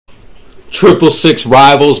666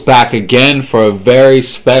 Rivals back again for a very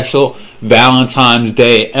special Valentine's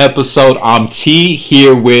Day episode. I'm T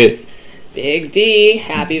here with Big D.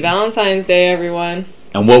 Happy Valentine's Day, everyone.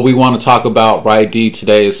 And what we want to talk about, right, D,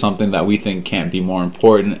 today is something that we think can't be more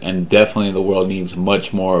important and definitely the world needs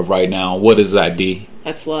much more of right now. What is that, D?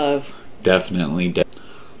 That's love. Definitely.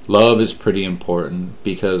 Love is pretty important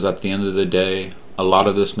because at the end of the day, a lot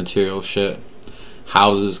of this material shit,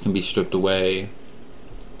 houses can be stripped away.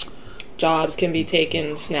 Jobs can be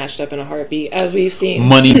taken, snatched up in a heartbeat, as we've seen.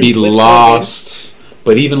 Money be lost. COVID.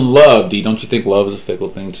 But even love, D, don't you think love is a fickle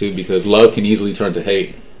thing too? Because love can easily turn to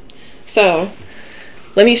hate. So,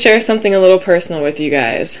 let me share something a little personal with you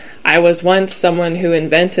guys. I was once someone who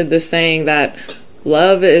invented the saying that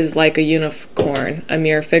love is like a unicorn, a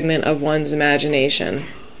mere figment of one's imagination.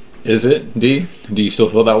 Is it, D? Do you still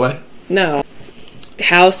feel that way? No.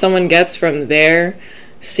 How someone gets from there,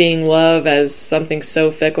 seeing love as something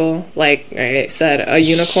so fickle, like I said, a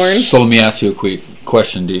unicorn. So let me ask you a quick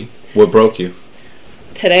question, D. What broke you?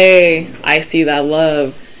 Today, I see that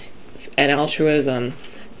love and altruism,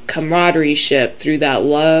 camaraderie ship through that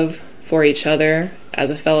love for each other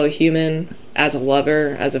as a fellow human, as a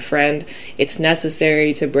lover, as a friend. It's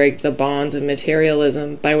necessary to break the bonds of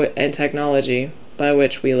materialism and technology by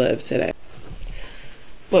which we live today.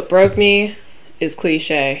 What broke me is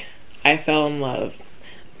cliche. I fell in love.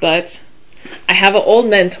 But I have an old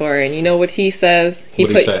mentor, and you know what he says?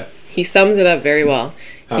 He sums it up very well.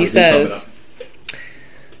 He says,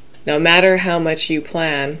 no matter how much you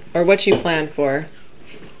plan, or what you plan for,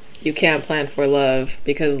 you can't plan for love,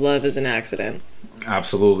 because love is an accident.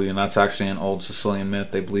 Absolutely, and that's actually an old Sicilian myth.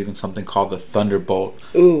 They believe in something called the thunderbolt.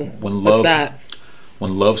 Ooh, what's that?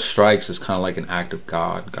 When love strikes, it's kind of like an act of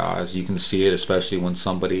God, guys. You can see it, especially when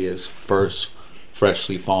somebody is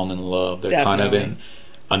freshly fallen in love. They're Definitely. kind of in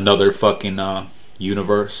another fucking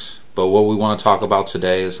universe. But what we want to talk about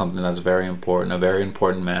today is something that's very important, a very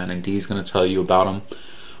important man, and Dee's going to tell you about him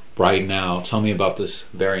right now. Tell me about this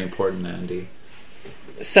very important man, D.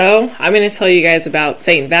 So, I'm going to tell you guys about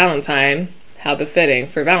Saint Valentine. How befitting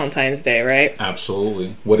for Valentine's Day, right?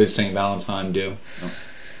 Absolutely. What did Saint Valentine do? Oh.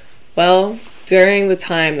 Well, during the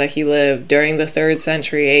time that he lived, during the 3rd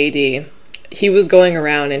century AD, he was going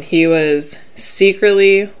around and he was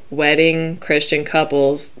secretly wedding Christian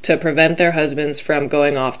couples to prevent their husbands from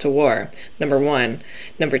going off to war. Number 1.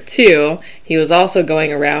 Number 2, he was also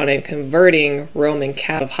going around and converting Roman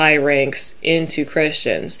Catholic high ranks into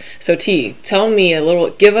Christians. So T, tell me a little,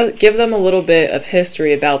 give them a little bit of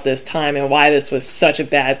history about this time and why this was such a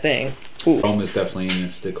bad thing. Ooh. Rome is definitely in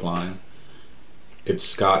its decline.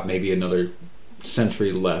 It's got maybe another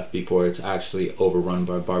century left before it's actually overrun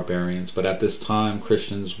by barbarians. But at this time,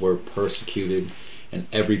 Christians were persecuted in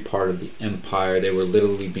every part of the empire. They were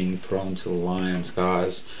literally being thrown to the lions,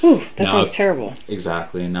 guys. Ooh, that sounds terrible.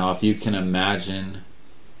 Exactly. Now, if you can imagine,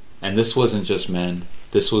 and this wasn't just men,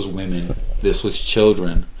 this was women, this was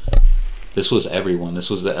children, this was everyone, this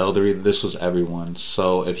was the elderly, this was everyone.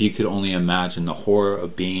 So if you could only imagine the horror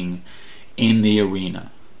of being in the arena,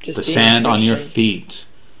 just the sand on your feet,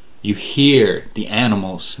 you hear the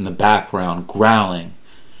animals in the background growling.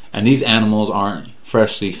 And these animals aren't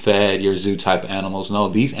freshly fed, your zoo type animals. No,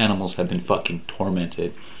 these animals have been fucking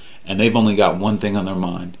tormented. And they've only got one thing on their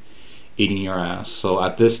mind: eating your ass. So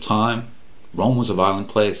at this time, Rome was a violent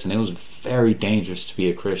place. And it was very dangerous to be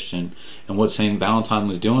a Christian. And what St. Valentine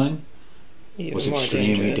was doing was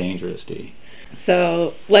extremely dangerous, D.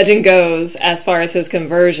 So, legend goes, as far as his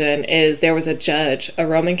conversion, is there was a judge, a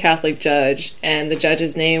Roman Catholic judge, and the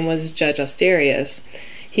judge's name was Judge Asterius.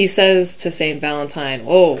 He says to Saint Valentine,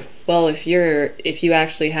 oh, well, if you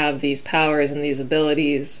actually have these powers and these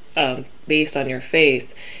abilities based on your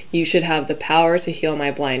faith, you should have the power to heal my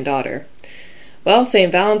blind daughter. Well,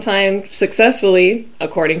 Saint Valentine successfully,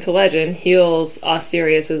 according to legend, heals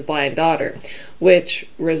Asterius' blind daughter, which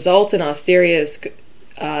results in Asterius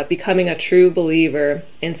becoming a true believer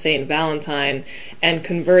in Saint Valentine and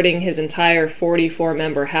converting his entire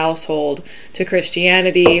 44-member household to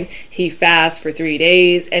Christianity. He fasts for 3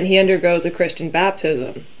 days and he undergoes a Christian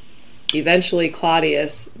baptism. Eventually,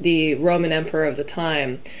 Claudius, the Roman emperor of the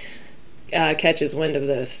time, catches wind of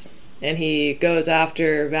this, and he goes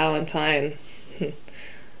after Valentine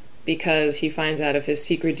because he finds out of his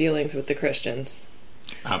secret dealings with the Christians.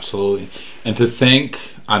 Absolutely. And to think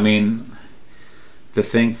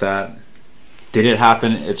that, did it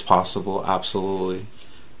happen? It's possible, absolutely.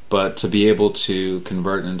 But to be able to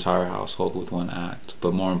convert an entire household with one act,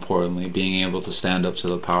 but more importantly, being able to stand up to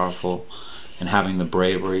the powerful and having the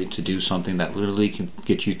bravery to do something that literally can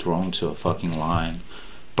get you thrown to a fucking lion,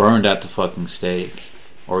 burned at the fucking stake,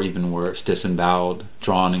 or even worse, disemboweled,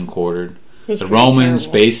 drawn, and quartered. The Romans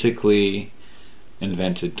terrible. basically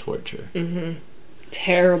invented torture. Mm-hmm.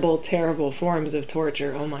 Terrible, terrible forms of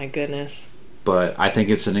torture. Oh my goodness. But I think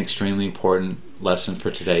it's an extremely important lesson for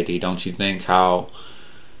today, Dee. Don't you think? How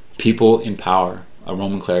people in power, a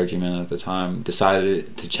Roman clergyman at the time,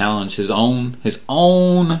 decided to challenge his own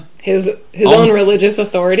religious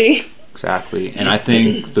authority. Exactly. And I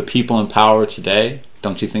think the people in power today,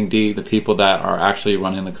 don't you think, Dee, the people that are actually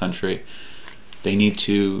running the country, they need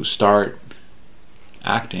to start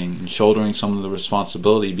acting and shouldering some of the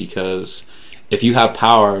responsibility, because if you have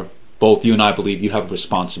power, both you and I believe you have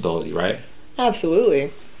responsibility, right?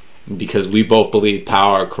 Absolutely. Because we both believe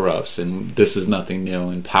power corrupts, and this is nothing new,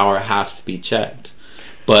 and power has to be checked.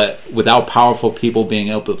 But without powerful people being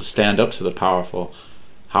able to stand up to the powerful,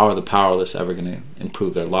 how are the powerless ever going to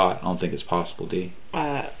improve their lot? I don't think it's possible, D.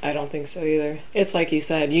 I don't think so either. It's like you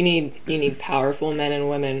said, you need powerful men and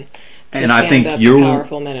women to and stand I think up you to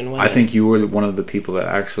powerful men and women. I think you were one of the people that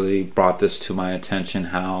actually brought this to my attention,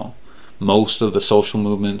 how most of the social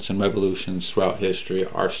movements and revolutions throughout history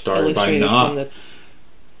are started by not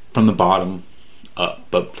from the bottom up,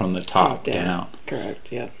 but from the top down.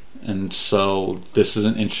 Correct, yep. And so this is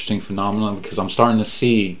an interesting phenomenon, because I'm starting to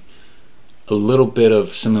see a little bit of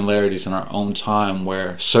similarities in our own time,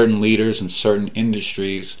 where certain leaders in certain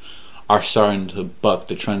industries are starting to buck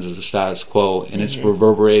the trends of the status quo, and it's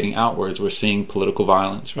reverberating outwards. We're seeing political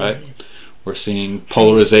violence, right? We're seeing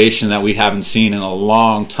polarization that we haven't seen in a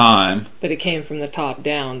long time. But it came from the top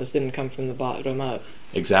down. This didn't come from the bottom up.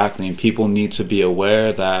 Exactly, and people need to be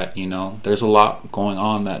aware that, you know, there's a lot going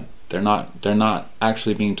on that they're not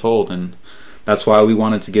actually being told, and that's why we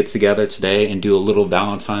wanted to get together today and do a little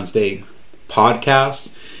Valentine's Day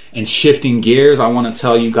podcast. And shifting gears, I want to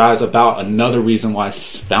tell you guys about another reason why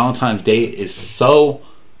Valentine's Day is so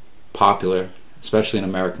popular, especially in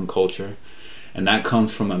American culture, and that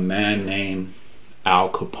comes from a man named Al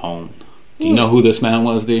Capone. Do you know who this man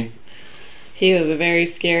was, Dee? He was a very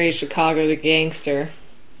scary Chicago gangster.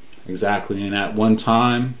 Exactly, and at one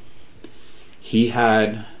time, he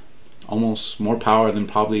had almost more power than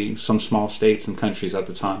probably some small states and countries at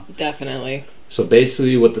the time. Definitely. So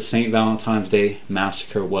basically what the St. Valentine's Day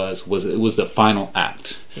Massacre was it was the final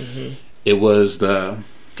act. It was the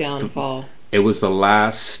downfall. It was the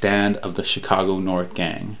last stand of the Chicago North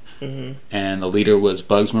Gang. And the leader was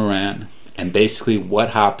Bugs Moran. And basically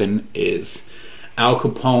what happened is Al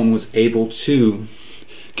Capone was able to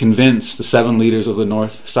convince the 7 leaders of the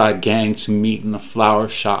North Side Gang to meet in a flower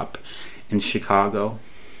shop in Chicago.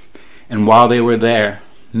 And while they were there,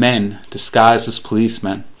 men disguised as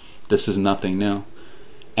policemen, this is nothing new,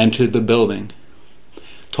 entered the building,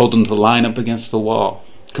 told them to line up against the wall,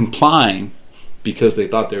 complying because they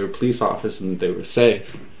thought they were police officers and they were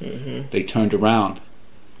safe. They turned around,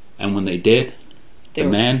 and when they did, the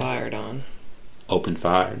man opened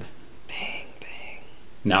fire. Bang, bang.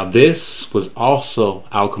 Now this was also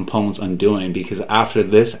Al Capone's undoing, because after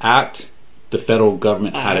this act, the federal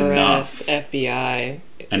government had enough. FBI.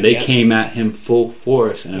 And they came at him full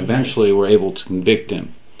force, and eventually were able to convict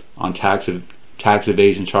him on tax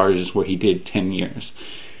evasion charges, where he did 10 years.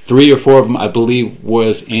 3 or 4 of them, I believe,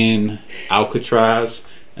 was in Alcatraz,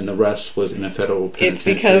 and the rest was in a federal penitentiary. It's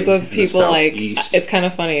because of people like, it's kind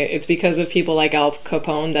of funny, it's because of people like Al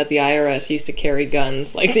Capone that the IRS used to carry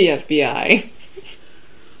guns like the FBI.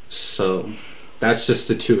 So that's just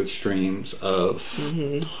the 2 extremes of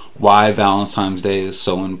why Valentine's Day is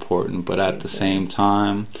so important. But at the same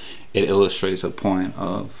time, it illustrates a point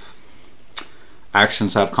of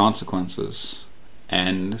actions have consequences.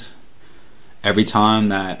 And every time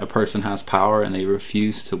that a person has power and they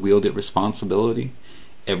refuse to wield it responsibility,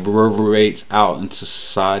 it reverberates out into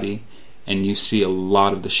society. And you see a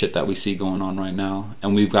lot of the shit that we see going on right now.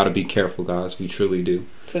 And we've got to be careful, guys. We truly do.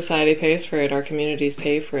 Society pays for it. Our communities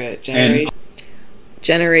pay for it.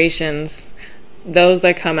 Generations, those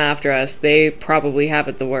that come after us, they probably have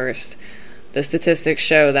it the worst. The statistics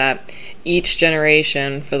show that each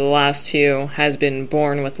generation for the last 2 has been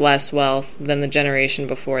born with less wealth than the generation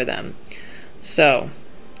before them. So,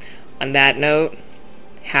 on that note,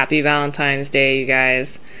 happy Valentine's Day, you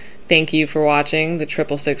guys. Thank you for watching the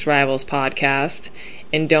 666 Rivals podcast,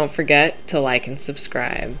 and don't forget to like and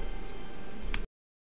subscribe.